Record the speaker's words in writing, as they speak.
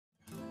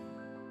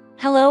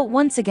Hello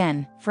once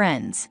again,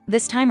 friends.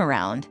 This time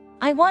around,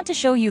 I want to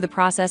show you the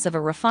process of a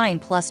refine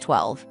plus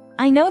 12.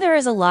 I know there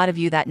is a lot of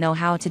you that know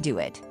how to do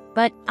it,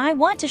 but I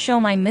want to show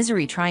my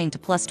misery trying to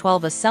plus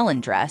 12 a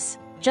celine dress,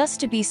 just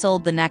to be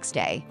sold the next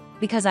day,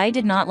 because I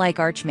did not like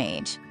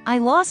Archmage. I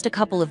lost a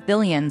couple of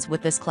billions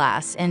with this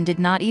class and did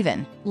not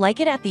even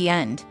like it at the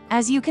end.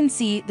 As you can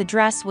see, the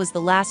dress was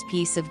the last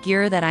piece of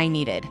gear that I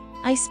needed.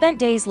 I spent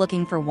days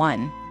looking for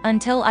one,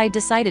 until I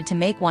decided to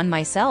make one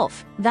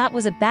myself. That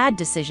was a bad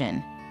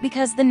decision,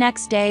 because the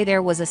next day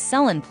there was a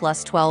celine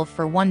plus 12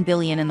 for 1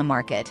 billion in the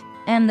market,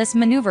 and this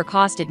maneuver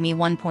costed me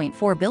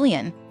 1.4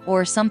 billion,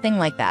 or something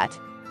like that.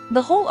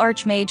 The whole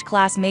Archmage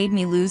class made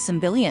me lose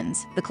some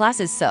billions. The class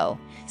is so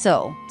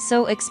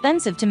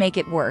expensive to make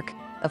it work,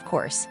 of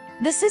course.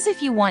 This is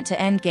if you want to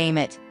endgame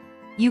it.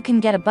 You can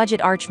get a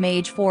budget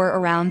Archmage for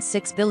around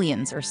 6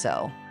 billions or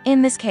so.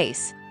 In this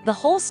case, the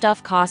whole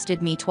stuff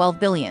costed me 12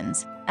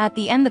 billions. At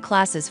the end the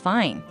class is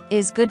fine,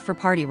 is good for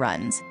party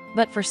runs,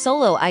 but for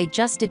solo I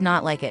just did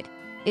not like it.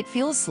 It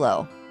feels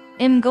slow.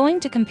 I'm going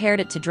to compare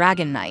it to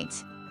Dragon Knight.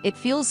 It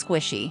feels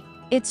squishy.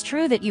 It's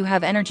true that you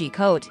have energy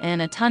coat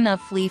and a ton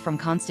of flee from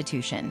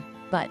constitution,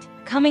 but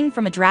coming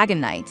from a Dragon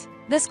Knight,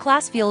 this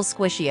class feels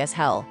squishy as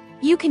hell.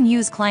 You can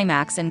use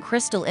Climax and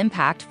Crystal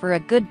Impact for a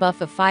good buff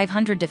of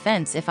 500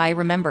 defense if I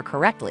remember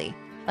correctly,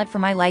 but for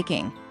my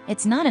liking,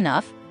 it's not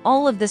enough.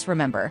 All of this,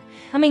 remember,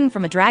 coming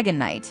from a Dragon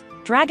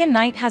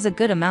Knight has a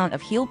good amount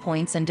of heal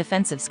points and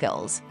defensive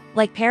skills,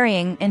 like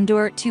parrying,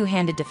 endure,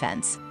 two-handed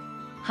defense.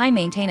 High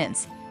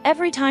maintenance.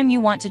 Every time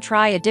you want to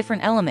try a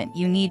different element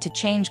you need to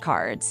change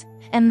cards,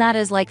 and that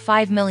is like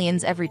 5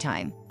 millions every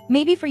time.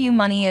 Maybe for you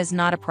money is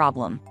not a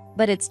problem,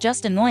 but it's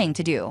just annoying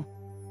to do.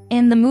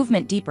 In the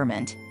movement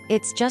deeperment,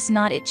 it's just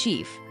not it,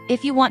 chief.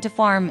 If you want to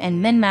farm and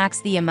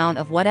min-max the amount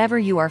of whatever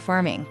you are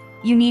farming,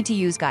 you need to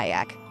use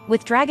Gaiac.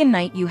 With Dragon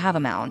Knight you have a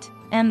mount,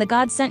 and the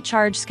God-sent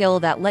charge skill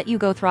that let you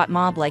go throt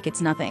mob like it's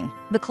nothing.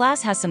 The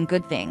class has some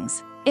good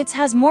things. It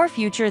has more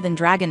future than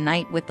Dragon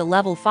Knight with the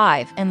level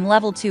 5 and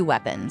level 2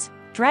 weapons.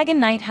 Dragon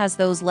Knight has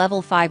those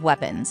level 5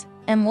 weapons,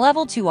 and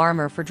level 2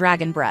 armor for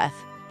Dragon Breath.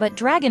 But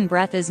Dragon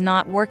Breath is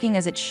not working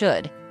as it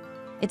should.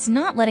 It's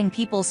not letting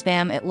people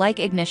spam it like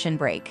Ignition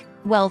Break.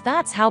 Well,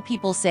 that's how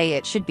people say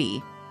it should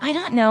be. I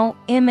don't know,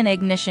 I'm an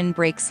Ignition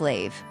Break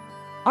slave.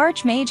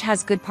 Archmage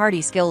has good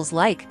party skills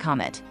like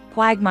Comet,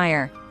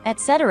 Quagmire,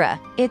 etc.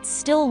 It's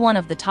still one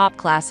of the top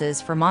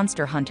classes for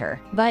Monster Hunter,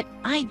 but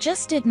I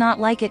just did not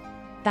like it.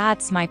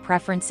 That's my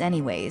preference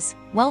anyways.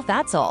 Well,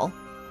 that's all.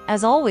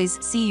 As always,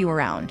 see you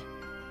around.